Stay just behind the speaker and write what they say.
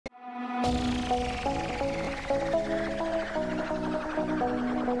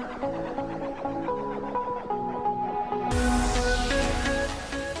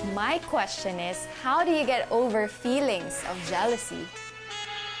My question is, how do you get over feelings of jealousy?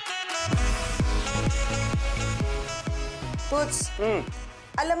 Toots,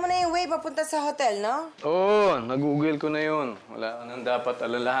 alam mo na yung way papunta sa hotel, no? Oo, nag-google ko na yun. Wala ka nang dapat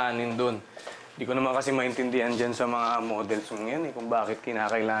alalahanin doon. Hindi ko naman kasi maintindihan dyan sa mga models mo yan kung bakit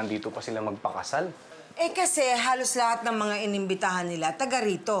kinakailangan dito pa sila magpakasal. Kasi halos lahat ng mga inimbitahan nila taga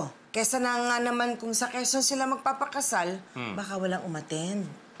rito. Kesa na nga naman kung sa Quezon sila magpapakasal, baka walang umattend.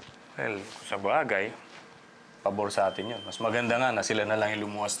 Well, sa bagay, pabor sa atin yun. Mas maganda nga na sila na lang yung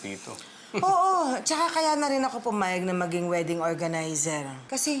lumuwas dito. Oo, tsaka kaya na rin ako pumayag na maging wedding organizer.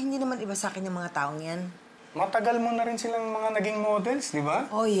 Kasi hindi naman iba sa akin yung mga taong yan. Matagal mo na rin silang mga naging models, di ba?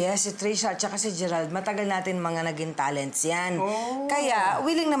 Oh yes, si Trisha at saka si Gerald, matagal natin mga naging talents yan. Oh. Kaya,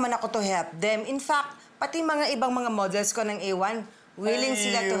 willing naman ako to help them. In fact, pati mga ibang mga models ko ng A1, willing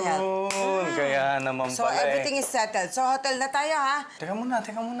sila to help. Kaya naman So, pala everything is settled. So, hotel na tayo, ha? Teka muna.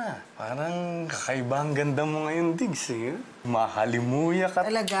 Parang kakaiba ang ganda mo ngayon, Diggs, eh. Mahalimuya ka.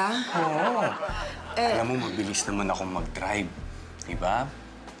 Talaga? Oo. Alam mo, mabilis naman akong mag-drive. Diba?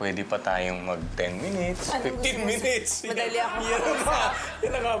 Pwede pa tayong mag 10 minutes, 15 minutes. Madali ako.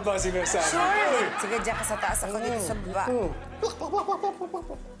 Yan ang nga ba sinasabi? Sure. Sige, diyan ka sa taas. Ako dito sa baba.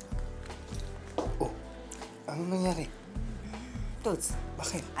 Oh, ano nangyari? Toots,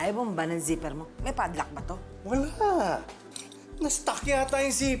 Bakit? ayaw mo ba ng zipper mo? May padlock ba to? Wala. Na-stuck yata yung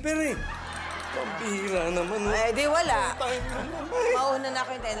zipper eh. Pambihira naman. Di wala. Mauna na ako,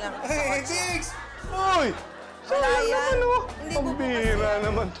 hintayin lang. Hey, Diggs! Uy! Wala yan. Hindi bubukas Pambihira yan.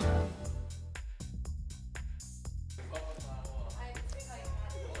 naman.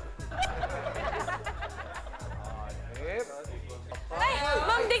 Ay,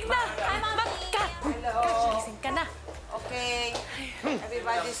 Ma'am Digna! Ay, Ma'am Kath! Gising ka na. Okay.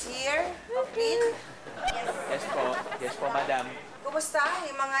 Everybody's here? Complete? Yes po, madam. Kumusta?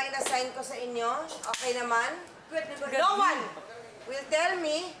 Yung mga inassign ko sa inyo? Okay naman? No one will tell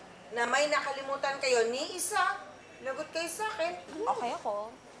me na may nakalimutan kayo ni isa. Lagot kayo sa akin. Okay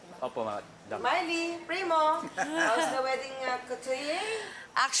ako. Opo, madam. Miley, Primo, how's the wedding couturier?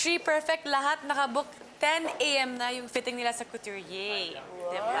 Actually, perfect lahat. Nakabook 10 a.m. na yung fitting nila sa couturier.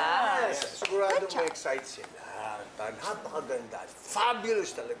 Diba? Sigurado mo excite sila. Napakaganda.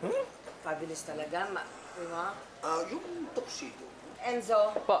 Fabulous talaga. Fabulous talaga, Primo. Yung tuxedo.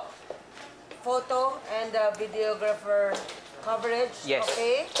 Enzo, Po. photo and videographer coverage, Yes.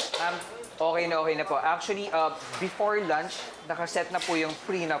 okay? Okay na po. Actually, before lunch, nakaset na po yung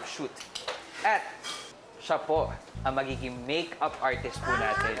prenup shoot. At siya po ang magiging makeup artist po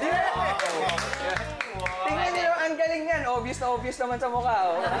natin. Tingnan niyo, ang galing yan. Obvious na obvious naman sa mukha.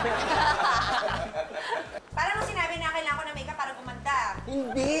 Oh. Parang mo sinabi na kailangan ko ng makeup para gumanda.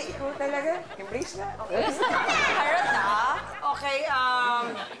 Hindi. Ikaw talaga. Embrace na. Harap na. Okay,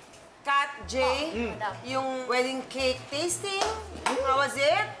 Kath, Jay, yung wedding cake tasting, how was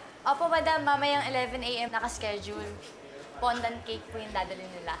it? Opo, madam. Mamayang 11 a.m. nakaschedule. Fondant cake po yung dadalhin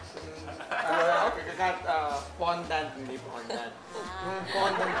nila. Fondant, hindi fondant. Yung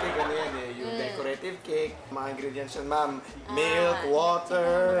fondant cake, ano yan eh, yung decorative cake, mga ingredients yan, ma'am. Milk,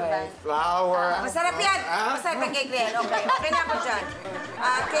 water, flour. Masarap yan! Masarap ang cake na yan. Okay, okay na ako dyan.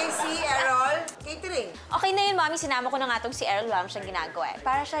 Casey, Errol, catering. Okay na yun, Mami. Sinama ko na nga itong si Errol. Wala siyang ginagawa.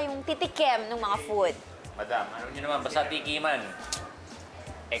 Para siya yung titikim ng mga food. Madam, ano nyo naman, basta tikiman.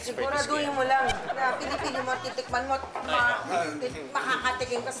 Expertise ko Siguraduhin yan. mo lang na pinipili mo, titikman mo,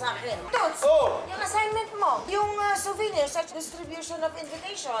 makakatikim ka sa akin. Toots, yung assignment mo, yung souvenirs at distribution of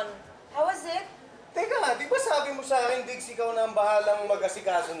invitation, how was it? Teka, di ba sabi mo sa akin, Diggs, ikaw na ang bahalang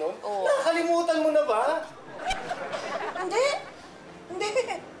mag-asikaso nun? Nakakalimutan mo na ba? Hindi. Hindi.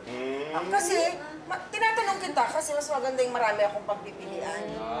 Kasi, tinatanong kita kasi mas maganda yung marami akong pagpipilian.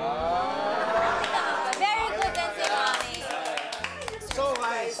 Very good din si Mami. So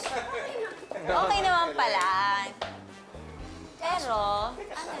nice. Okay naman pala. Pero,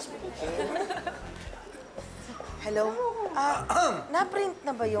 Hello? Na-print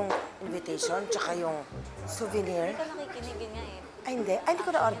na ba yung invitation tsaka yung souvenir? hindi ka nakikinigin nga eh. Ay, hindi. Ay, hindi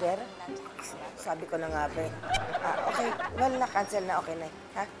ko na-order. Sabi ko na nga ba eh. Okay. Well, na-cancel na. Okay na.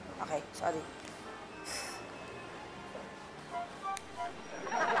 Ha? Okay. Sorry.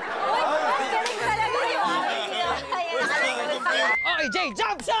 Galing talaga yung Mami. Okay, Jay,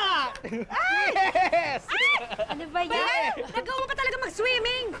 jump shot! Yes! Ano ba yan? Nagawa pa talaga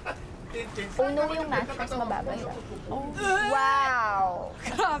mag-swimming! Puno yung mattress, mababasa. Wow!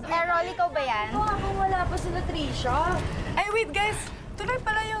 Errol, ikaw ba yan? Wala pa sila, Trisha. Ay, wait, guys. Tuloy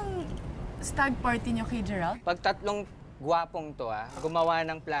pala yung stag party niyo kay Gerald? Pag tatlong gwapong to, gumawa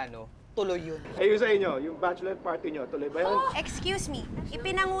ng plano, tuloy yun. Ayun sa inyo, yung bachelor party nyo, tuloy ba yun? Excuse me,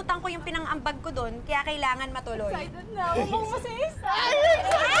 ipinangutang ko yung pinangambag ko doon, kaya kailangan matuloy. Excited na ako. Masaya sa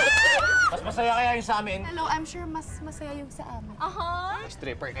Mas masaya kaya yung sa amin? Hello, I'm sure mas masaya yung sa amin. Aha.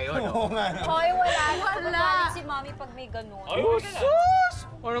 Stripper kayo, no? Hoy, wala. Magalit si Mami pag may ganun. Ay, wala na.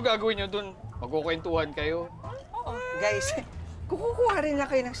 Ano gagawin nyo dun? Magkukwentuhan kayo? Guys, kukuha rin lang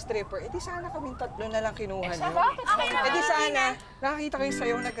kayo ng stripper. Eh di sana kaming tatlo na lang kinuha nyo. Eh di sana, nakakita kayo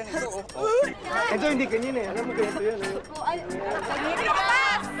sayaw na ganito. Ito hindi ganyan eh. Alam mo ganito yun.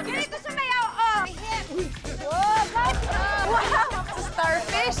 Ganito sumayaw, oh!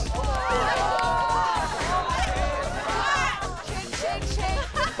 Starfish! Shake, shake!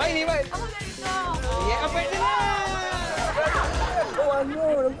 Bye, Bye! Yeah, pwede na!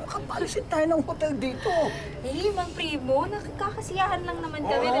 Kapalisin tayo ng hotel dito. Eh, Mang Primo, nakakasiyahan lang naman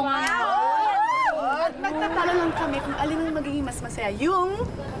kami, di ba? At magtatalo lang kami kung alin ang magiging mas masaya. Yung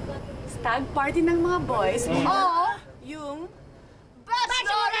stag party ng mga boys o yung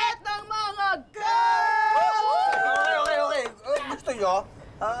bachelorette ng mga girls! Okay. Gusto nyo?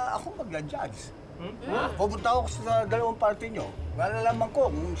 Ako magla-judge. Pupunta ako sa dalawang party nyo. Malalaman ko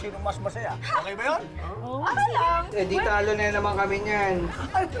kung sino mas masaya. Okay ba yun? Ano lang? Eh di talo na naman kami niyan.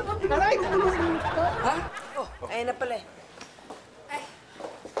 Aray! Ha? Oh, ayun na pala eh.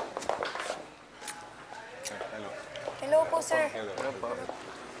 Hello po, sir.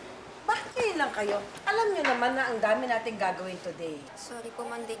 Bakit kayo lang kayo? Alam nyo naman na ang dami nating gagawin today. Sorry po,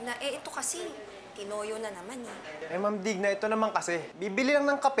 Ma'am Digna. Eh, ito kasi, kinoyo na naman eh. Eh, Ma'am Digna, ito naman kasi. Bibili lang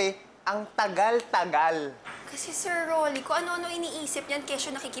ng kape, ang tagal-tagal. Kasi Sir Rolly, kung ano-ano iniisip niyan,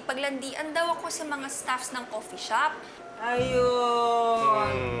 kesyo nakikipaglandian daw ako sa mga staffs ng coffee shop.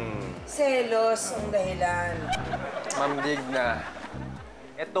 Ayun. Selos ang dahilan. Ma'am Digna,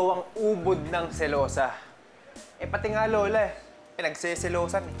 ito ang ubod ng selosa. Eh, pati nga lola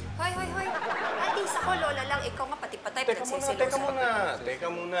pinagseselosan eh. Hoy! At least ako, lola lang. Ikaw nga pati patay, pinagsiselosan. Teka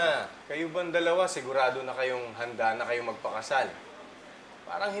muna. Kayo bang dalawa, sigurado na kayong handa na kayong magpakasal?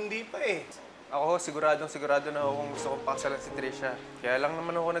 Parang hindi pa eh. Ako, sigurado na ako kung gusto kong pakasalan si Trisha. Kaya lang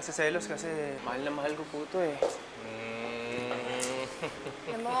naman ako nagsiselos kasi mahal na mahal ko po ito eh.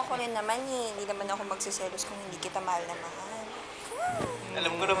 Alam mo, ako rin naman eh. Hindi naman ako magsiselos kung hindi kita mahal na mahal.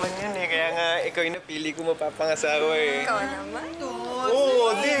 Alam ko naman yun eh. Kaya nga, ikaw yung napili ko mapapangasawa eh. Ikaw naman.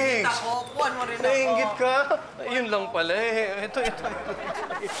 Oo, Diggs! Ako, kuhan mo rin ako. Nainggit ka? Ayun lang pala eh. Ito.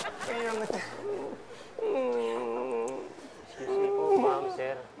 Excuse me po, ma'am,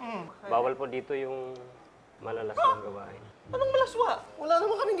 sir. Bawal po dito yung malalaswang gawain. Anong malaswa? Wala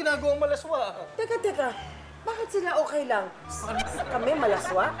naman kaming ginagawang malaswa. Teka. Bakit sila okay lang? Kami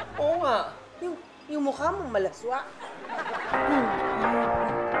malaswa? Oo nga. Yung mukha mo malaswa?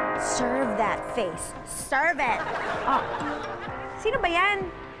 Serve that face. Serve it! Oh. Sino ba yan?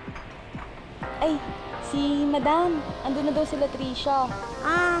 Ay, si Madam. Andun na daw sila Trisha.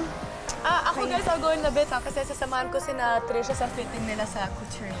 Ako guys, I'll go in a bit kasi sasamahan ko sina Trisha sa fitting nila sa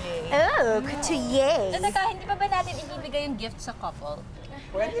couturier. Oh, couturier! Teka, hindi pa ba natin ibibigay yung gift sa couple?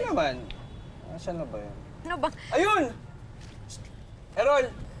 Pwede naman. Saan na ba yan? Ano ba? Ayun! Errol!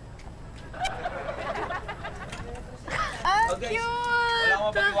 Okay. Wala akong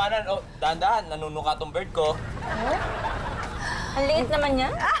mapag-iwanan. Oh, dahan-dahan. Nanunuka tong bird ko. Ang liit naman niya.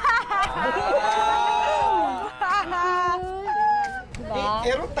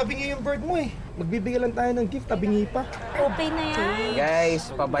 Pero tabingi yung bird mo eh. Magbibigay lang tayo ng gift, tabingi pa. Okay na yan. Guys,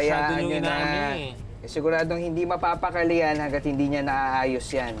 pabayaan nyo na. eh. Siguradong hindi mapapakalian hanggat hindi niya naaayos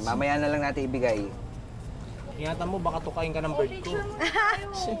yan. Mamaya na lang natin ibigay. Ingatan mo, baka tukain ka ng bird ko.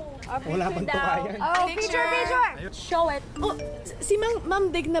 Wala bang tukayan? Oh, picture! Show it. Oh, si Ma'am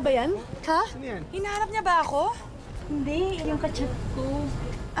Digna ba yan? Ha? Sino yan? Hinahanap niya ba ako? Hindi, yung kachat ko.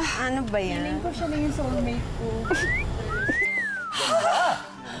 Ano ba yan? Feeling ko siya na yung soulmate ko.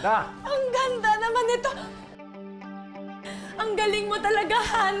 Ang ganda naman nito! Ang galing mo talaga,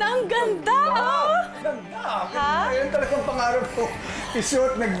 Hana! Ang ganda! Ganda! Ha? Ayun talagang pangarap ko.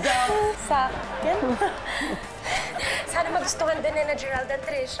 Isuot, nag-gown. Sa akin? Sana magustuhan din na Gerald at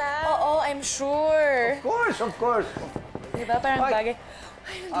Trisha. Oo, I'm sure. Of course. Diba? Parang bagay.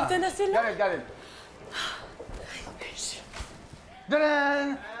 Ay, nandito na sila. Galit.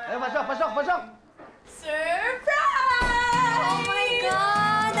 Danan! Ay, pasok! Surprise! Oh my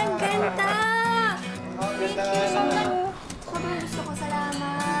God! Ang ganda! Sobrang gusto ko.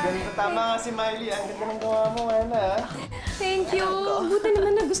 Salamat. Ganito tama nga si Miley. Ang ganda ng gawa mo, Ana. Thank you. Buti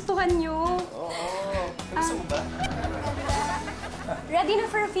naman nagustuhan niyo. Oo. Gusto mo ba? Ready na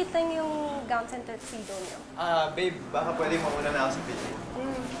for fitting yung gowns and tuxedo niyo. Babe, baka pwede mauna na ako sa building.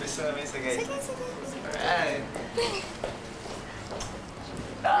 Please Miss, guys. Sige, sige. Alright.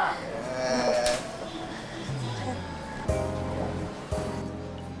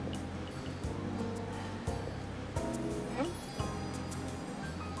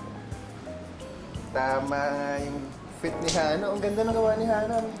 Tama nga yung fit ni Hana. Ang ganda ng gawa ni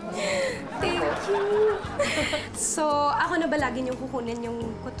Hana. Thank you. So, ako na ba lagi niyong kukunin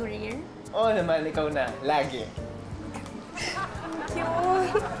yung couturier? Oo naman, ikaw na. Lagi. Thank you.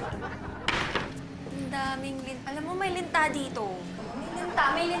 Ang daming linta. Alam mo, may linta dito.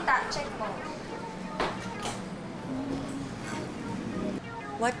 May linta. Check mo.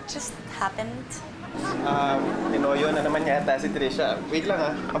 What just happened? Pinoyo na naman yata si Trisha. Wait lang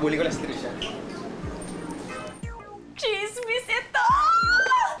ha. Pabuli ko lang si Trisha. Chismis ito!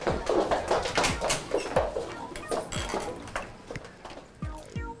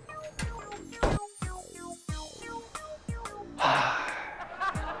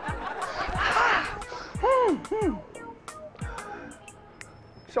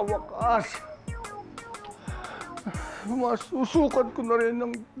 Sa wakas, masusukat ko na rin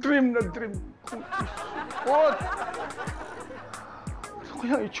ng dream kong isuot. Ano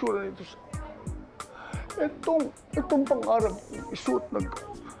kaya ang itsura nito sa... Itong pangarap kong isuot na...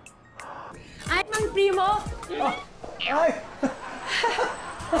 Ay, Mang Primo! Ay!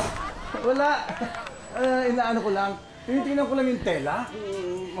 Wala. Inaano ko lang. Tinitingnan ko lang yung tela.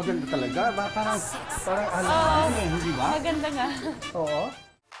 Maganda talaga. Parang alam hindi ba? Maganda nga. Oo.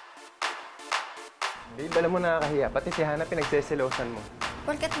 Babe, alam mo nakakahiya. Pati si Hana pinagseselosan mo.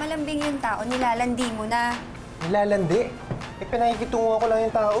 Porket malambing yung tao, nilalandi mo na. Nilalandi? Pinakikitungo ko lang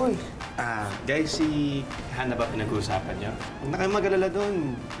yung tao eh. Guys, si Hana ba pinag-uusapan niyo? Huwag na kayo mag-alala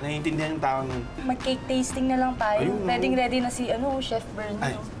doon. Naiintindihan yung tao nun. Mag-cake tasting na lang tayo. Ayun, Ready na si Chef Bern.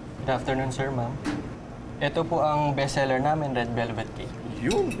 Good afternoon, sir, ma'am. Ito po ang bestseller namin, Red Velvet Cake.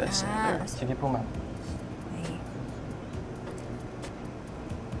 Yung bestseller. Sige po, ma'am.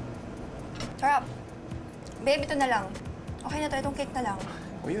 Sarap. Babe, ito na lang. Okay na to, itong cake na lang.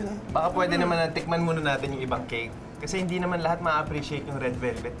 O yun Baka pwede naman na tikman muna natin yung ibang cake. Kasi hindi naman lahat ma-appreciate yung red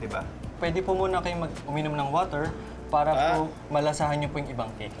velvet, di ba? Pwede po muna kayong uminom ng water para po malasahan niyo po yung ibang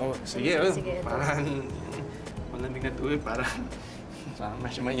cake. Oh, sige. Parang malamig na tuwi. Parang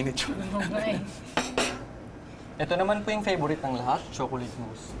mas mainit yun. Ito naman po yung favorite ng lahat, chocolate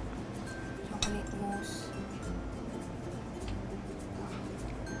mousse. Chocolate mousse.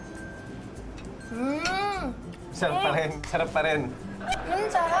 Sarap pa rin. Sarap pa rin.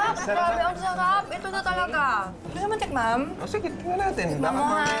 Sarap! Grabe, ang sarap! Ito na talaga. Gusto mo tikmam? O sige, tingnan natin. Tikman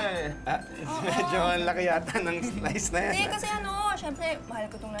mo, ha? Medyo ang laki yata ng slice na yan. Hindi, kasi syempre, mahal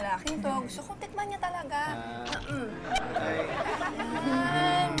ko tong lalaking to. Gusto kong tikman niya talaga.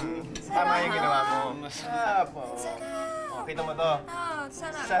 Tama yung ginawa mo. Masarap. Sarap. Kita mo to.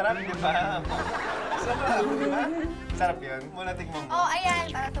 Sarap. Sarap, di ba? Sarap, di ba? Sarap yun. Muna tignan mo. Oh, ayan.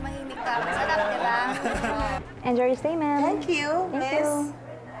 Para tumahimik ka. Sarap, di ba? Enjoy your stay, ma'am. Thank you, miss.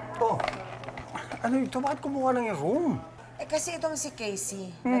 Oh, ano ito? Bakit kumuha ng room? Kasi itong si Casey,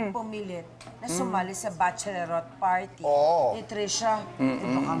 nagpumilit na sumali sa bachelorette party ni Trisha.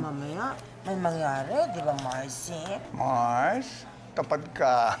 Baka mamaya may mangyari, di ba, Marcy? Mars, tapat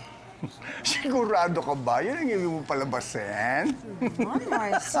ka. Sigurado ka ba? Yan ang ibig mo palabasin?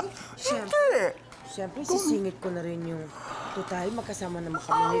 Marcy? Siyempre, sisingit ko na rin yung Tutal. Magkasama naman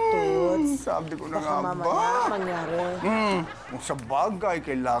kami ni Toots. Sabi ko na Baka nga ba? mamaya mangyari. Kung sa bagay,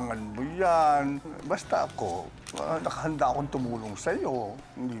 kailangan mo yan. Basta ako, nakahanda akong tumulong sa'yo.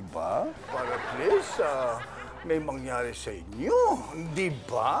 Hindi ba? Para at least, may mangyari sa inyo. Hindi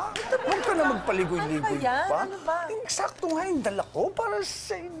ba? Huwag ka na magpaligoy-ligoy pa. Ano ba? Eksakto nga yung dala ko para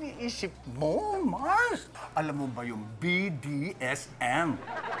sa iniisip mo, Mars. Alam mo ba yung BDSM?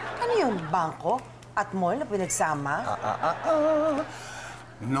 Ano yun? Bangko? At mall na pinagsama?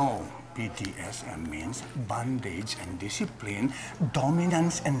 No. BDSM means bondage and discipline,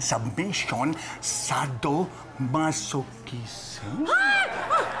 dominance and submission, sadomasochism.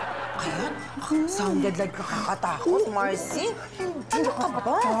 Sounded like nakakatakot, Marcy. Ano ka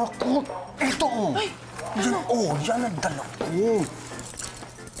ba? Takot. Ito, oh. Yan ang dala ko.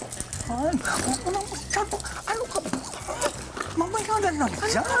 Ano ka ba? Mamaya na lang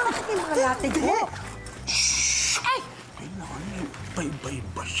yan. Bakit yung mga latig mo? Shhh! Kailangan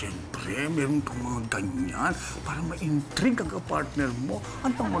iba-iba, siyempre. Meron kang mga ganyan para ma-intrigue ang partner mo.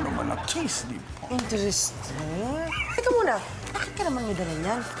 Ano mo naman na case, di ba? Interesting. Teka muna, bakit ka naman ganun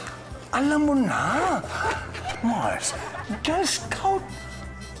yan? Alam mo na, Mars, Girl Scout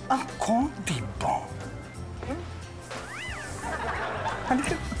ako, di ba?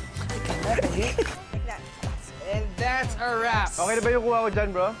 And that that's a wrap. Okay na ba yung kuha ko dyan,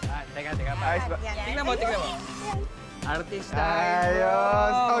 bro? Teka. Ayos ba? Tingnan mo. Artista.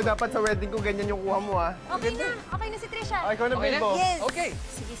 Ayos! Oh, dapat sa wedding ko ganyan yung kuha mo, ah. Okay na si Trisha. Oh, ikaw na, babe, oh. Yes. Okay.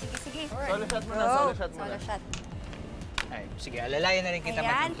 Sige. Solo shot muna, solo shot muna. Solo shot. Ay, sige, alalayan na rin kita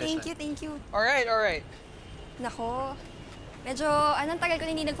Ayan, mag-impression. thank you. Alright. Nako, medyo, anong tagal ko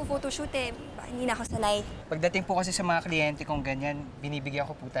na hindi nagpo-photoshoot eh. Hindi na ako sanay. Pagdating po kasi sa mga kliyente kong ganyan, binibigyan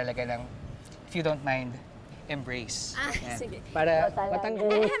ko po talaga ng, if you don't mind, embrace. Yan. Sige. Para matanggal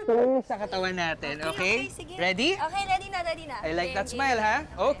yung stress sa katawan natin, okay? Sige. Ready? Okay, ready na. I like that smile, ha?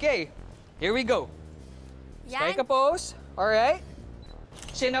 Okay. Here we go. Yan. Strike a pose. Alright.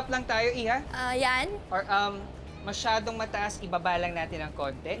 Chin up lang tayo, Iha. Yan. Or, masyadong mataas, ibaba lang natin ng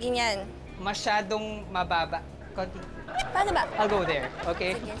konti. Ganyan. Masyadong mababa. Konti. Paano ba? I'll go there,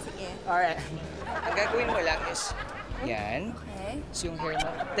 okay? Sige. Alright. Ang gagawin mo lang is, yan. Okay. So yung hair mo.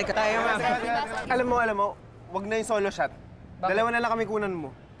 Teka tayo, ma'am. Alam mo, wag na yung solo shot. Dalawa na lang kami kunan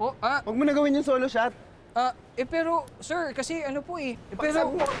mo. Po? Wag mo na gawin yung solo shot. Pero, sir, kasi ano po eh.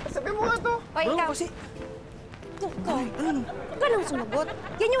 Pero, sabi mo nga to. Oy, bro, ikaw. kasi, Huwag ka nang sumagot.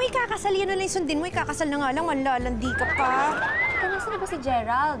 Yan yung ikakasal, yan na lang sundin mo. Ikakasal na nga lang, malalandi ka pa. Nasaan na ba si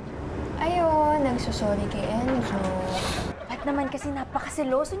Gerald? Ayun, nagsusorry kay Enzo. Ba't naman kasi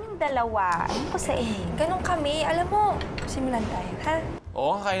napakaseloso yung dalawa? Ano kasi Ganon kami. Alam mo, simulan tayo, ha?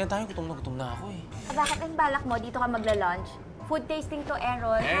 Oo, kain na tayo. Gutom na ako eh. Bakit ang balak mo dito ka magla-lunch? Food tasting to,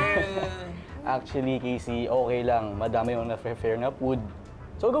 Aaron. Actually, Casey, okay lang. Madami yung na-prefer na food.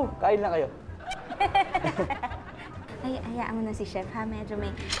 So go, kain lang kayo. Ay, hayaan mo na si Chef, ha? Medyo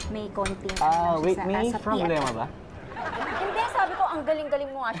may konting... Wait, may problema ba? Hindi, sabi ko, ang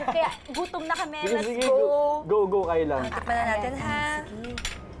galing-galing mo nga, Chef. Kaya gutom na kami. Let's Sige, go. Go, kain lang. Tikman na natin, ha? Sige.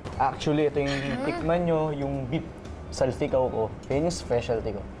 Actually, ito yung tikman nyo, yung beef saltikaw ko. Yan yung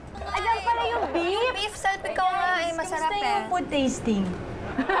specialty ko. Ayan pala yung beef! Yung beef salpikaw nga eh, masarap Kamusta eh. yung food tasting?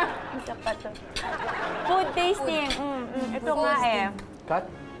 Isa pa to. Food tasting. Ito nga eh. Kat,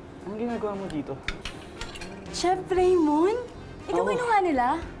 anong ginagawa mo dito? Chef Raymond? Ikaw kinuha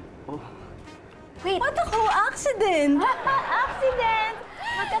nila? Oh. Wait. What ako? Accident! Accident!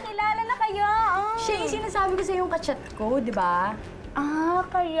 Magkakilala na kayo. Siya yung sinasabi ko sa yung kachat ko, di ba?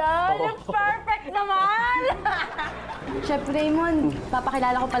 Kaya? That's perfect naman! Chef Raymond,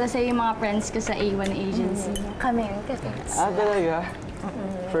 papakilala ko pala sa yung mga friends ko sa A1 agency. Kami yung friends. Talaga?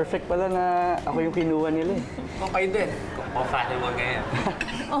 Perfect pala na ako yung kinuha nila eh. Kung kayo din. Kung family mo ngayon.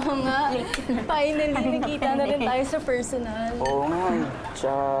 Oo nga. Finally, nakita na rin tayo sa personal. Oo nga eh.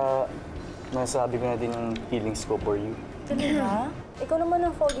 Tsaka, nasabi ko na din yung feelings ko for you. Talaga? Ikaw naman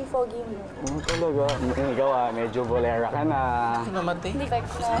ang foggy-foggy mo. Talaga? Ikaw medyo bolera ka na. Ano naman, te? Hindi, like,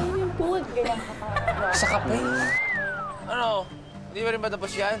 yung food, ganyan ka pa. Sa kape? Ano? Hindi ba rin ba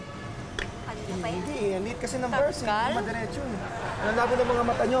tapos yan? Hindi, ang liit kasi ng verse. Hindi madiretso eh. Ang labo ng mga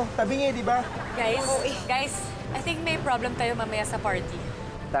mata nyo. Tabingi, di ba? Guys, I think may problem tayo mamaya sa party.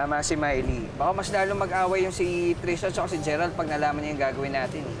 tama si Miley. Baka mas lalo mag-away yung si Trisha at si Gerald pag nalaman niya yung gagawin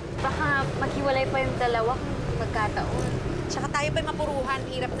natin. Baka maghiwalay pa yung dalawa kung magkataon. Tsaka tayo pa'y mapuruhan,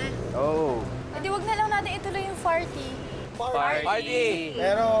 hirap na. Oo. Hindi, wag na lang natin ituloy yung party. Party!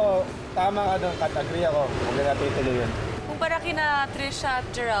 Pero tama ka doon, Kath. Agree ako. Huwag na natin ituloy yun. Kumpara kina Trisha at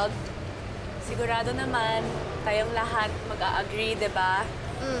Gerald, sigurado naman tayong lahat mag-a-agree, di ba?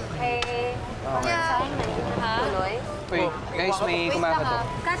 Okay. Saan na yun, ha? Tuloy? Wait, guys, may kumakatok.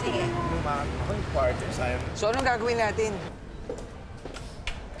 Kath, tignan mo. Ako yung party, sayang. So, anong gagawin natin?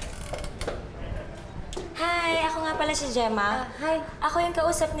 Hi, ako nga pala si Gemma. Hi. Ako yung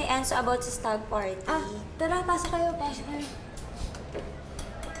kausap ni Enzo about sa stag party. Tara, pasok kayo, pasok kayo.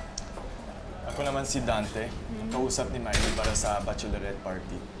 Ako naman si Dante, kausap ni Miley para sa bachelorette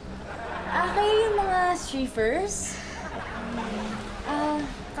party. Kayo yung mga strippers?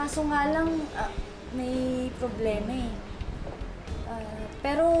 Kaso nga lang, may problema eh.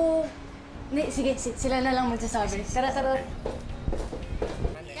 Pero, sige, sila na lang magsasabi. Tara.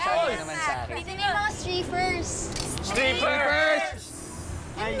 Sabi naman sa akin. Dito na yung mga strippers. Strippers!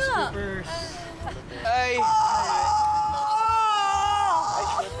 Hi, strippers. Hi!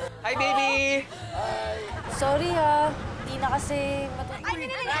 Hi, baby! Sorry ha, di na kasi matutuloy.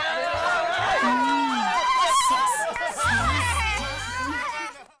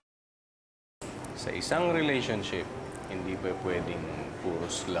 Sa isang relationship, hindi pa pwedeng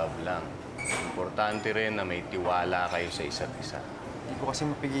puros love lang. Importante rin na may tiwala kayo sa isa't isa. Hindi ko kasi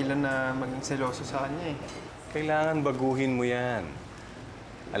mapigilan na maging seloso sa kanya eh. Kailangan baguhin mo yan.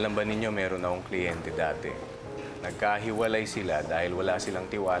 Alam ba ninyo, meron akong kliyente dati. Nagkahiwalay sila dahil wala silang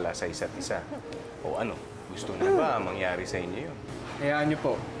tiwala sa isa't isa. O ano, gusto na ba mangyari sa inyo yun? Hayaan niyo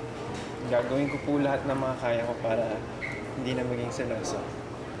po. Gagawin ko po lahat ng mga kaya ko para hindi na maging seloso.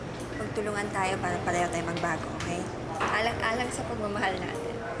 Magtulungan tayo para pareho tayo magbago, okay? Alang-alang sa pagmamahal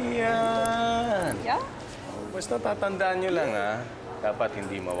natin. Yan! Yeah? Basta tatandaan nyo lang, ha? Dapat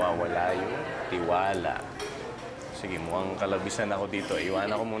hindi mawawala yung tiwala. Sige, mukhang kalabisan ako dito.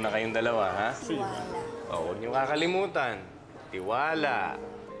 Iwanan ko muna kayong dalawa, ha? Tiwala. Huwag niyo kakalimutan. Tiwala.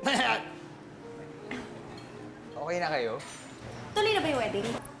 Okay na kayo? Tuloy na ba yung wedding?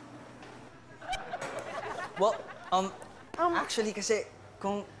 Well, actually kasi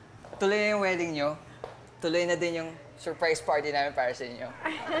kung tuloy na yung wedding nyo, tuloy na din yung surprise party namin para sa inyo.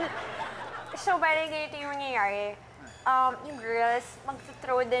 So, parang ganito yung mangyayari. Yung girls,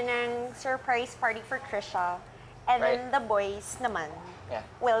 mag-throw din ng surprise party for Trisha. And then the boys naman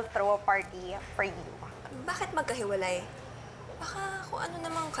will throw a party for you. Bakit magkahiwalay? Baka kung ano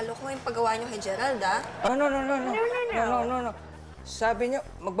namang kalokohan yung paggawa nyo kay Gerald, ah? Oh, no. Sabi niyo,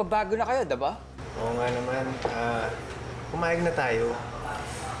 magbabago na kayo, diba? Oo nga naman. Pumayag na tayo.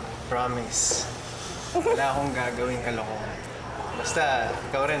 Promise. Wala akong gagawing kalokohan. Basta,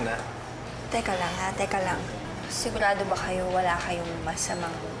 ikaw rin, ha? Teka lang, ha? Teka lang. Sigurado ba kayo wala kayong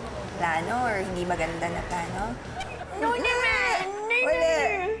masamang plano or hindi maganda na plano? No naman! Wala!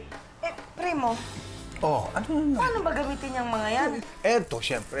 Primo, Ano na? paano ba gamitin yung mga yan? Eto,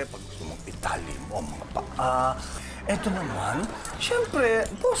 siyempre, pag gusto mong itali mo ang mga paa. Eto naman, siyempre,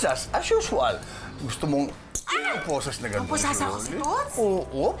 posas, as usual. Gusto mong posas na ganito. Posas ako si Tots?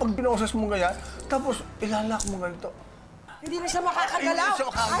 Oo, pag binosas mo ganyan, tapos ilalak mo ganito. Hindi na siya makakagalaw. Hindi siya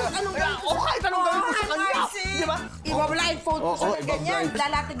makakagalaw. Kahit anong gawin ko. Kahit anong gawin ko sa kanya. Di ba? Iba-blindfold ko siya ng ganyan.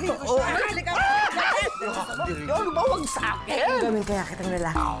 Lalatigin ko siya. Halika mo. Ano ba? Huwag sa akin. Gawin kaya kitang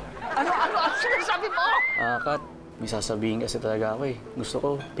lalaki. Ano sinasabi mo? Kat, may sasabihin kasi talaga ako eh. Gusto ko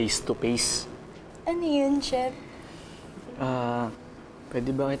face to face. Ano yun, Chef? Pwede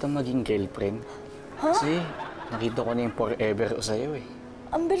ba kitang maging girlfriend? Huh? Kasi nakita ko na yung forever ko sa'yo eh.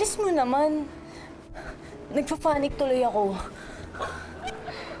 Ang bilis mo naman. Nagpa-panic tuloy ako.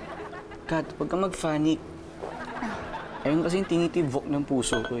 Kat, huwag kang mag-panic. Ayun kasi yung tinitibok ng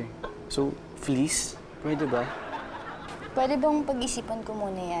puso ko eh. So, please, pwede ba? Pwede bang pag-isipan ko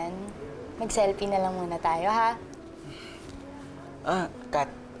muna yan? Mag-selfie na lang muna tayo, ha?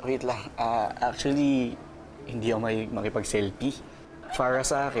 Kat, wait lang. Actually, hindi ako makipag-selfie. Para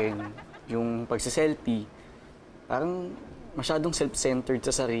sa akin, yung pagsiselfie, parang masyadong self-centered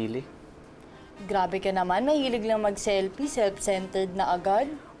sa sarili. Grabe ka naman, mahilig lang mag-selfie, self-centered na agad.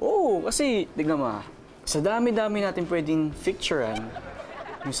 Oo, kasi, tignan mo sa dami-dami natin pwedeng picturean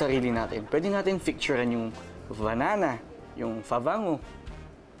yung sarili natin. Pwede natin picturean yung banana, yung favango.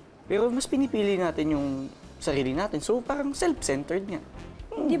 Pero mas pinipili natin yung sarili natin. So, parang self-centered nga.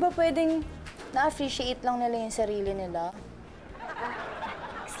 Di ba pwedeng na-appreciate lang nila yung sarili nila?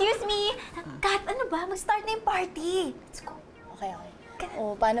 Excuse me! Kath, ano ba? Mag-start na yung party. Let's go. Okay.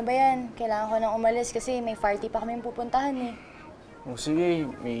 O, paano ba yan? Kailangan ko nang umalis kasi may party pa kami pupuntahan eh. O sige,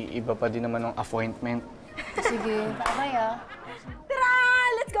 may iba pa din naman ng appointment. Sige, okay Tara!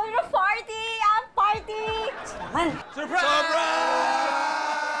 Let's go to the party! Party! Man! Surprise!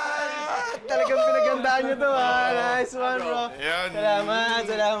 Talagang pinagandaan niyo to, ha? Nice one, bro. Ayan.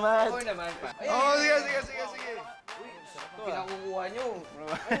 Salamat. Oo naman pa. Sige. Pinakukuha niyo.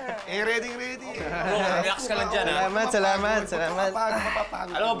 Ready. Bro, relax ka lang dyan, ha? Salamat.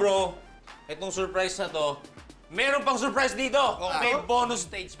 Alam mo, bro, itong surprise na to, meron pang surprise dito. May bonus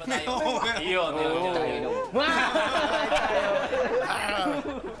stage pa tayo. Yun.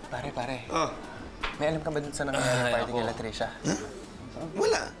 Pare. May alam ka ba dun sa nangyayari party kay Trisha?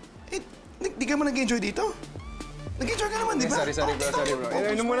 Wala. Di ka mo nag-enjoy dito? Nag-enjoy ka naman, di ba? Sorry, bro.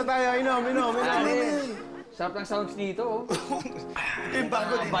 Inom muna tayo. Inom. Sarap ng sounds dito, oh. Ito yung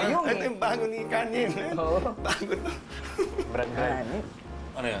bago dito. Ito yung bago ni Kanin. Bago to. Brad.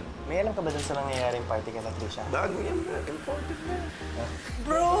 Ano yan? May alam ka ba dun sa nangyayaring party kay Trisha? Bago yan, Brad. Important na.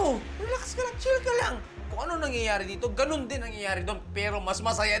 Bro, relax ka lang, chill ka lang. Kung ano nangyayari dito, ganun din nangyayari doon, pero mas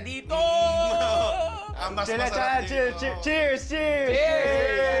masaya dito! Mas masarap dito. Cheers!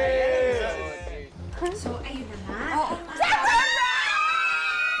 So, ayun na nga.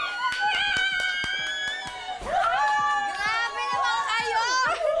 Grabe naman kayo!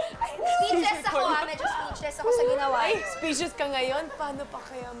 Speechless ako, ha? Medyo speechless ako sa ginawa. Ay, speechless ka ngayon? Paano pa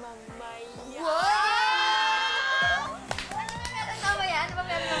kaya mamaya? Ano ba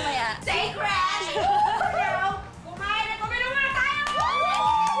meron mamaya? Sacred! Kumain na muna tayo!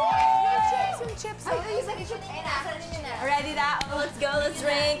 Yung chips. Ay, sa kitchen na. Ready na? Let's go, let's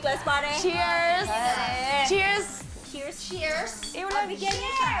drink, let's party. Cheers! Cheers! Cheers! Eh, wala bigyan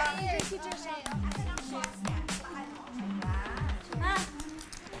niya siya.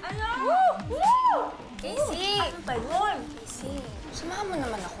 Ano? Casey! Ano ba yun? Casey, samahan mo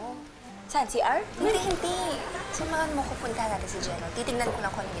naman ako. Saan? Si R? Hindi. Samahan mo ko, punta natin si Jenna. Titignan ko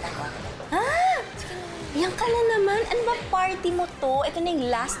lang kung anong ginagawa ko. Yan ka na naman. Ano ba party mo to? Ito na yung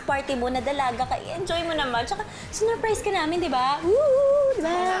last party mo na dalaga ka. I-enjoy mo naman. Tsaka, sinurprise ka namin, di ba? Woo! Di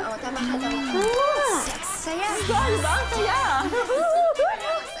ba? Oo, tama ka. Saya. Ano ba? Ang saya.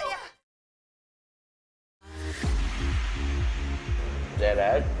 Saya.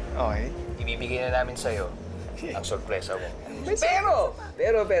 Gerald? Okay. Ibibigay na namin sa'yo ang sorpresa mo.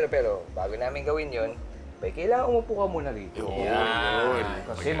 Pero, bago namin gawin yun, kailangan umupo ka muna rito. Yan.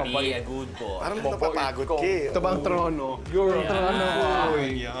 Kasi mabalik. Good po. Parang napapagod ka eh. Ito bang trono? Yung trono ko.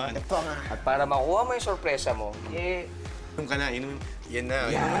 Yan. Ito nga. At para makuha mo yung sorpresa mo, Inom ka na, inom. Yan na.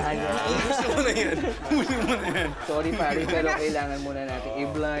 Gusto mo na yan. Sorry pare, pero kailangan muna natin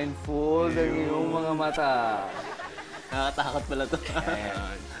i-blindfold ang iyong mga mata. Nakakatakot pala to.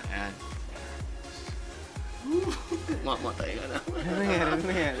 Yan. Mamatay ka na. Ano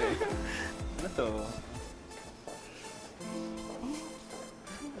nangyari? Ano to?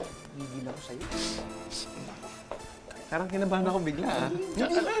 Gigil ako sa'yo. Parang kinabahan ako bigla, ah.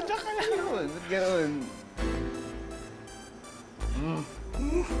 Diyan ka lang. Ba't gano'n?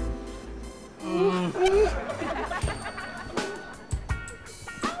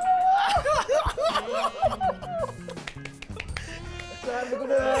 Sabi ko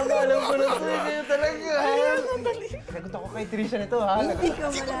na alam ko na sa'yo kayo talaga. Nagot ako kay Trisha nito, ha? Hindi ka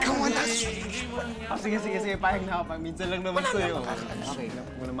wala. Sige, pahing na ako. Minsan lang naman sa'yo. Okay, hindi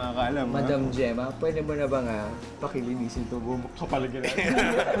mo na makakaalam, ha? Madam Gemma, pwede mo na ba nga pakilinisin ito? Bubuk ka pala gano'n.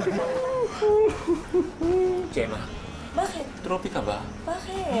 Gemma. Bakit? Trophy ka ba?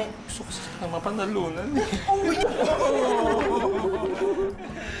 Bakit? Gusto ko sa mapanalunan.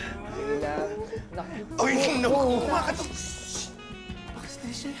 Sige lang. Uy, naku! Kumakatok!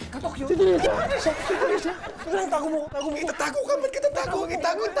 Katok yun! Si Teresa! Tago mo! Itatago ka! Ba't ka tatago?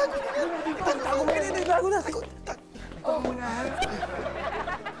 Itago mo! Itago na! Tago mo na!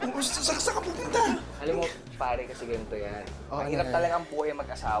 Saan ka pupunta? Alam mo, pare kasi ganito yan. Mahirap talaga ang buhay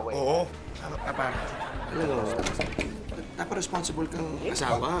mag-asawa eh. Oo. Pare. Alam mo, dapat responsible kang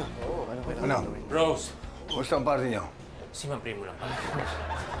asawa. Oo, Ano? Rose. Kumusta ang party niyo? Si Ma'am Primo lang pala.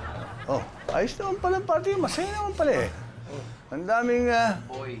 Oh, ayos naman pala ang party. Masaya naman pala eh. Ang daming,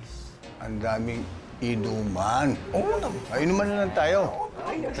 Boys. ang daming inuman. Oo naman. Inuman na lang tayo.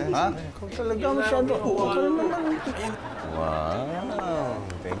 Ha? Ikaw talaga masyado. Huwag ka naman. Wow.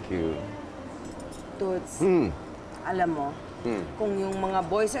 Thank you. Toots, alam mo, kung yung mga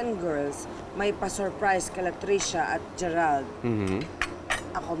boys and girls may pa-surprise kala Trisha at Gerald,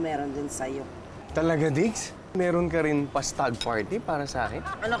 ako meron din sa'yo. Talaga, Diggs? Meron ka rin pa-stag party para sa akin?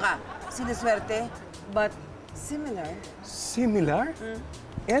 Ano ka? Siniswerte? But similar? Similar?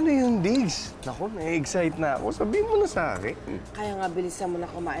 Eh, ano yung Diggs? Naku, na-excite na ako. Sabihin mo na sa akin. Kaya nga bilisan mo na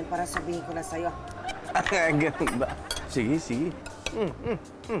kumain para sabihin ko na sa'yo. Ganun ba? Sige.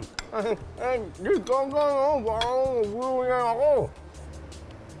 Dito ka, no? Parang nagulo niya ako.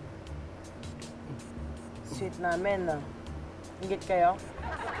 Sweet namin, no? Ingit kayo?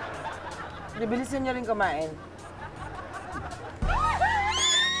 Bilisan niyo rin kumain.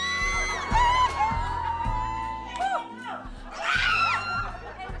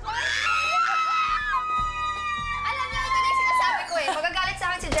 Alam niyo, ito na yung sinasabi ko eh. Magagalit sa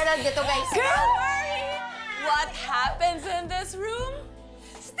akin si Gerald dito, guys. Girl! What happens in this room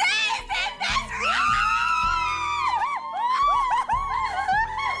stays in this room!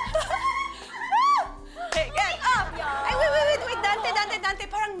 Hey, get up! Ay, wait, Dante,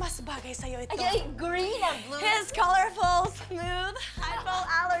 parang mas bagay sa'yo ito. Ay, green and blue. His colorful, smooth,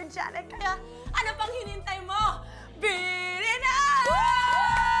 hypoallergenic. Kaya, ano pang hinintay mo? Bili na!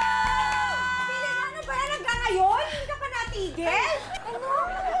 Bili na? Ano ba yan? Hanggang ngayon? Hindi ka pa natigil? Ano?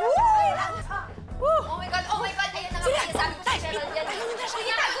 Oh my God! Ayun na nga ba sinasabi ko si Gerald yan.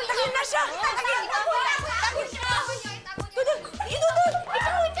 Tagin na siya! Ikaw! Ayun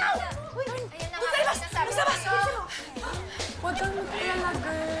na nga ba sinasabi ko sa'yo. Huwag kang mag-alala,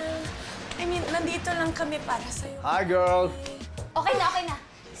 girl. I mean, nandito lang kami para sa'yo. Hi, girl. Okay na.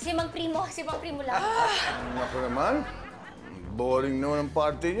 Si Mang Primo lang. Ako naman. Boring naman ang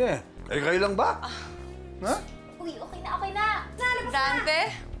party niya eh. Kayo lang ba? Ha? Uy, okay na. Dante?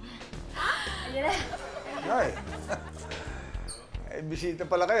 Ayun na. Ay. Eh, bisita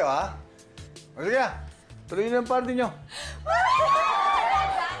pala kayo, ha? O sige, tuloy na ang party niyo.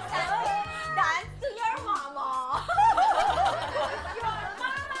 Dance to your mama.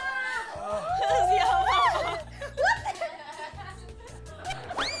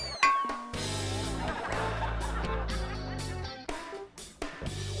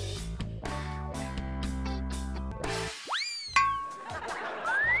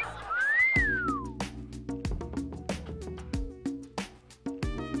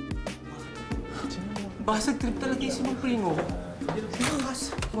 Basag trip talaga yung si Mang Primo.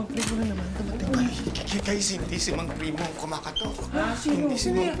 Mang Primo na naman dumating. Guys, hindi si Mang Primo ang kumakatok. Hindi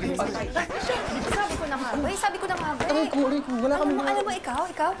si Mang Primo. Sabi ko na nga ba? Sabi ko na nga ba? Aray ko. Wala kami... Alam mo,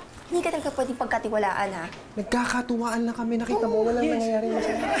 ikaw? Hindi ka talaga pwedeng pagkatiwalaan, ha? Nagkakatuwaan lang kami. Nakita mo, walang nangyayari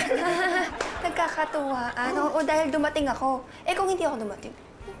masama. Nagkakatuwaan? Oo, dahil dumating ako. Eh, kung hindi ako dumating,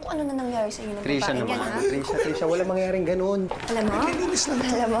 kung ano na nangyari sa inyo ng Trisha babaeng naman. yan, ha? Trisha, walang mangyayaring ganun. Alam mo,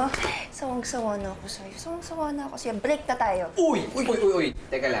 sawang-sawa na ako sa'yo. Sawang-sawa na ako sa'yo. Break na tayo. Uy!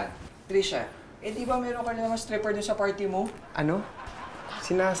 Teka lang. Trisha, di ba meron ka na naman stripper dun sa party mo? Ano?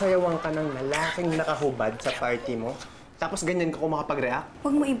 Sinasayawan ka ng lalaking nakahubad sa party mo? Tapos ganyan ka kung makapag-react?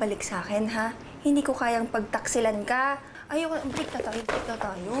 Huwag mo ibalik sa akin, ha? Hindi ko kayang pagtaksilan ka. Ayoko, break na tayo.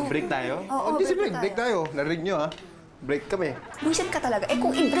 Break tayo? Oo, Di si break tayo. Narinig nyo, ha? Break kami. Buisit ka talaga. Eh,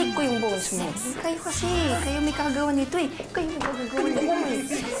 kung i-break ko yung bones mo. Kayo kasi. Kayo may kagawa nito, eh. Kayo may kagawa nito, eh.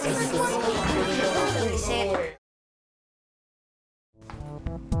 Buisit.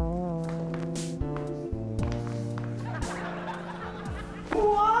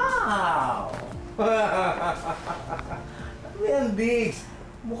 Wow! Ano yan, Diggs?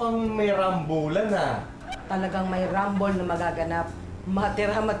 Mukhang may rambulan, ha? Talagang may rumble na magaganap.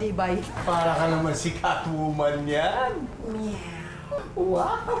 Matira matibay. Para ka naman si Catwoman yan.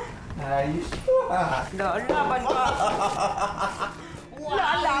 Wow! Ayos mo, ha? Lalaban ka!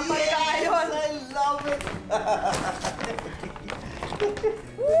 Lalaban ka ngayon! I love it!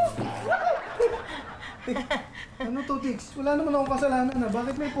 Ano to, Diggs? Wala naman akong kasalanan, ha?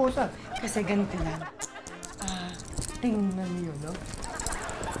 Bakit may posa? Kasi ganito lang. Tingnan niyo, no?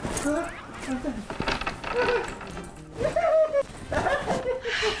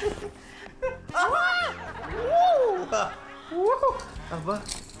 Aba,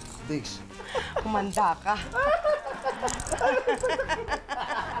 Diggs. Kumanda ka.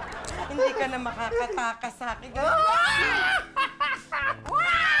 Hindi ka na makakatakas sa akin.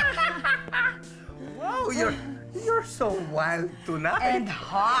 Wow, you're so wild tonight. And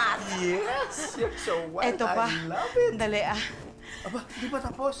hot. Yes, you're so wild. Eto pa. I love it. Dali, Aba, di pa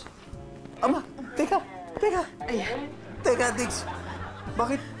tapos? Aba, teka. Ayan. Teka, Diggs.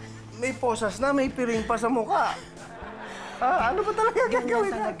 Bakit may posas na, may piring pa sa mukha? Ano ba talaga gagawin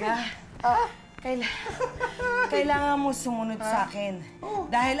talaga. Kailangan mo sumunod sa akin.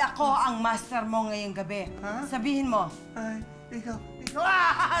 Dahil ako ang master mo ngayong gabi. Sabihin mo. Ay, ikaw.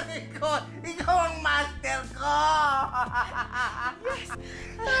 Ikaw ang master ko!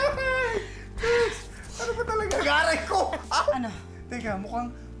 Yes! Ano ba talaga? Garay ko! Ano? Teka, mukhang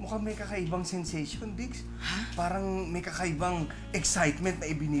may kakaibang sensation, Diggs. Parang may kakaibang excitement na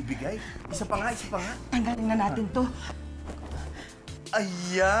ibinibigay. Isa pa nga. Tanggalin na natin to.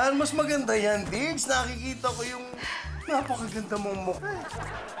 Ayan! Mas maganda yan, Diggs. Nakikita ko yung napakaganda mong mukha.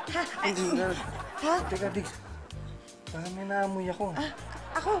 Teka, Diggs. Parang may naamoy ako.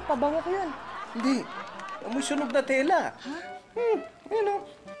 Ako, pabango ko yun. Hindi. Amoy sunog na tela. Ayun o.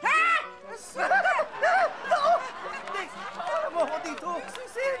 Diggs, wala mo ako dito.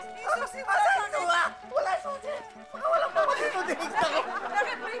 Susi! Wala susi! Baka walang mo ako dito, Diggs.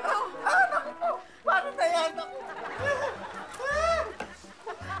 Bakit ba ito? Naku po! Paano na yan?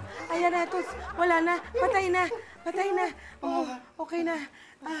 Ayan na, Tos. Wala na. Patay na. Okay na.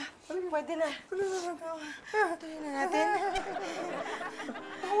 Pwede na. Patayin na natin.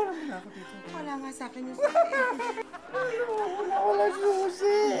 Wala mo na ako dito. Wala nga sa akin yung susi. Wala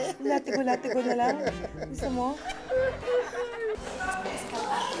susi. Lati ko na lang. Gusto mo?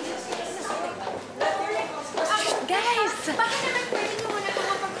 Guys! Bakit naman pwede mo muna ito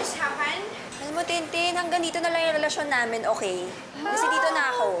mapag-usapan? Alam mo, Tintin, hanggang dito na lang yung relasyon namin, okay? Kasi dito na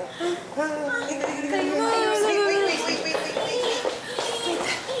ako.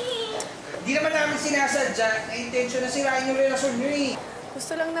 Di naman namin sinasadya na intention na sirain yung relasyon nyo, eh.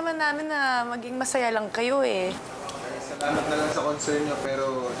 Gusto lang naman namin na maging masaya lang kayo eh. Salamat na lang sa concern nyo,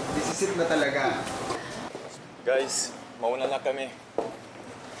 pero decisive na talaga. Guys, mauna na kami.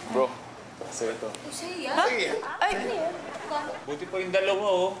 Bro, sa'yo ito. Ay! Buti pa yung dalawa,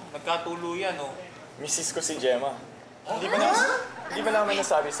 oh. Nagkatuluyan, oh. Misis ko si Gemma. Hindi ba namin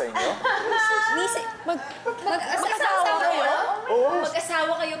nasabi sa inyo? Mag-asawa kayo? Oo.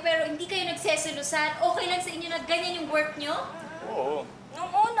 Mag-asawa kayo pero hindi kayo nagseselusan? Okay lang sa inyo na ganyan yung work nyo? Oo. Nung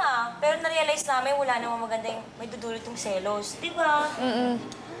una, pero na-realize namin wala namang magandang may dudulot yung selos. Di ba?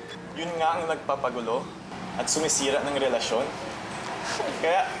 Yun nga ang nagpapagulo at sumisira ng relasyon.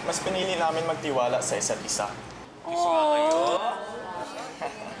 Kaya mas pinili namin magtiwala sa isa't isa. Gusto nga kayo?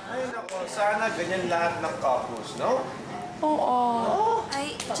 Ay, nako, sana ganyan lahat ng couples, no? Oo.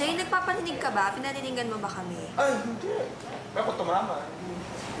 Ay, Jay, nagpapaninig ka ba? Pinaniningan mo ba kami? Ay, hindi. Ako tumama.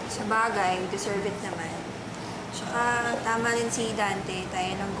 Sa bagay, deserve it naman. Tsaka tama rin si Dante.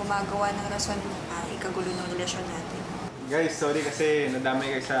 Tayo nang gumagawa ng rason para ikagulo ng relasyon natin. Guys, sorry kasi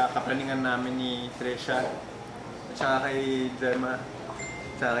nadamay kayo sa kaplaningan namin ni Trisha. At saka kay Gemma.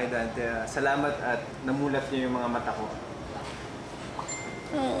 Tsaka kay Dante. Salamat at namulat niyo yung mga mata ko.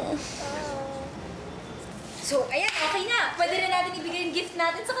 So, ayan, okay na. Pwede na natin ibigay yung gift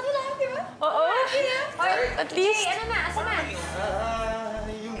natin sa kanila, di ba? Oo. At least. Ano na? Asa na?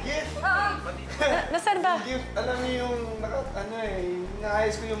 Yung gift? Oo. Nasaan ba? Yung gift, alam niyo yung,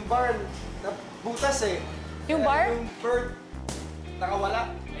 naayos ko yung bar. Butas eh. Yung bar? Yung bird.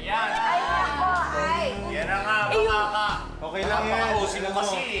 Nakawala. Ayan. Ay, ako. Ay. Yan na nga, makaka. Okay lang yan. Napaka-OC mo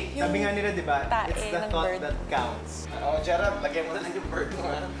kasi. Sabi nga nila, di ba? Tae It's the ng thought bird. that counts. Gerald, lagyan mo na lang yung bird mo,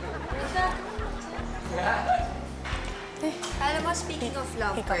 ha? Alam mo, speaking of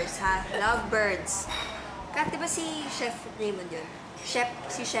lovebirds, ha? Lovebirds. Kath, di ba si Chef Raymond yun?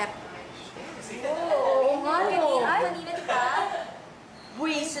 Si Chef. Oo nga, no. Kanina, di ba?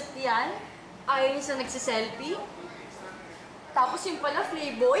 Buwisit yan. Ayaw niya sa nagsiselfie. Tapos yung pala,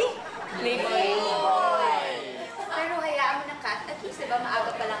 playboy. Pero hayaan mo na, Kath. At least, diba,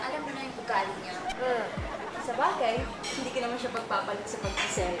 maaga pa lang, alam mo na yung ugali niya. Sa bagay, hindi ka naman siya pagpapalit sa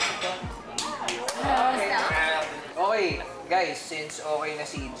pagsiselfie ko. Okay, guys, since okay na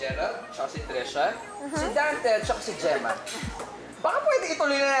si Gerald, tsaka si Trisha, si Dante, tsaka si Gemma, baka pwede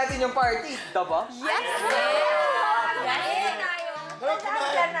ituloy na natin yung party, diba? Yes! Yes!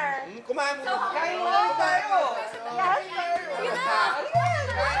 Kumain mo na. Kain mo na tayo! Sige na!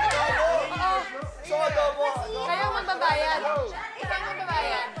 Soda mo! Kayo magbabayad. Ikaw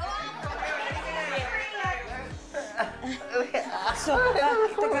magbabayad.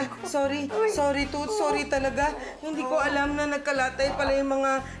 Sorry, Toots. Sorry talaga. Hindi ko alam na nagkalatay pala yung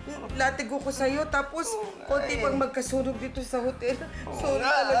mga latigo ko sa'yo. Tapos, konti pang magkasunog dito sa hotel. Sorry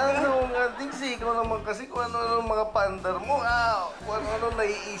talaga. Ano nga, Dixie, ikaw naman kasi kung ano-ano mga pandar mo. Kung ano-ano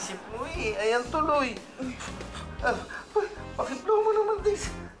naiisip mo eh. Ayan tuloy. Pakiblow mo naman,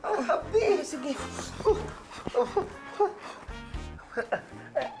 Dixie. Ang hapdi. Sige.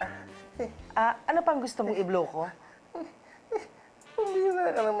 Ano pang gusto mong i-blow ko? Pumira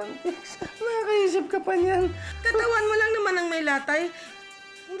ka naman, Dix. Nakakaisip ka pa niyan. Katawan mo lang naman ang may latay.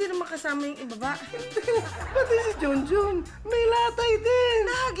 Hindi naman kasama yung ibaba. Pati si Junjun, may latay din.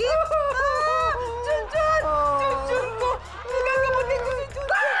 Nagit?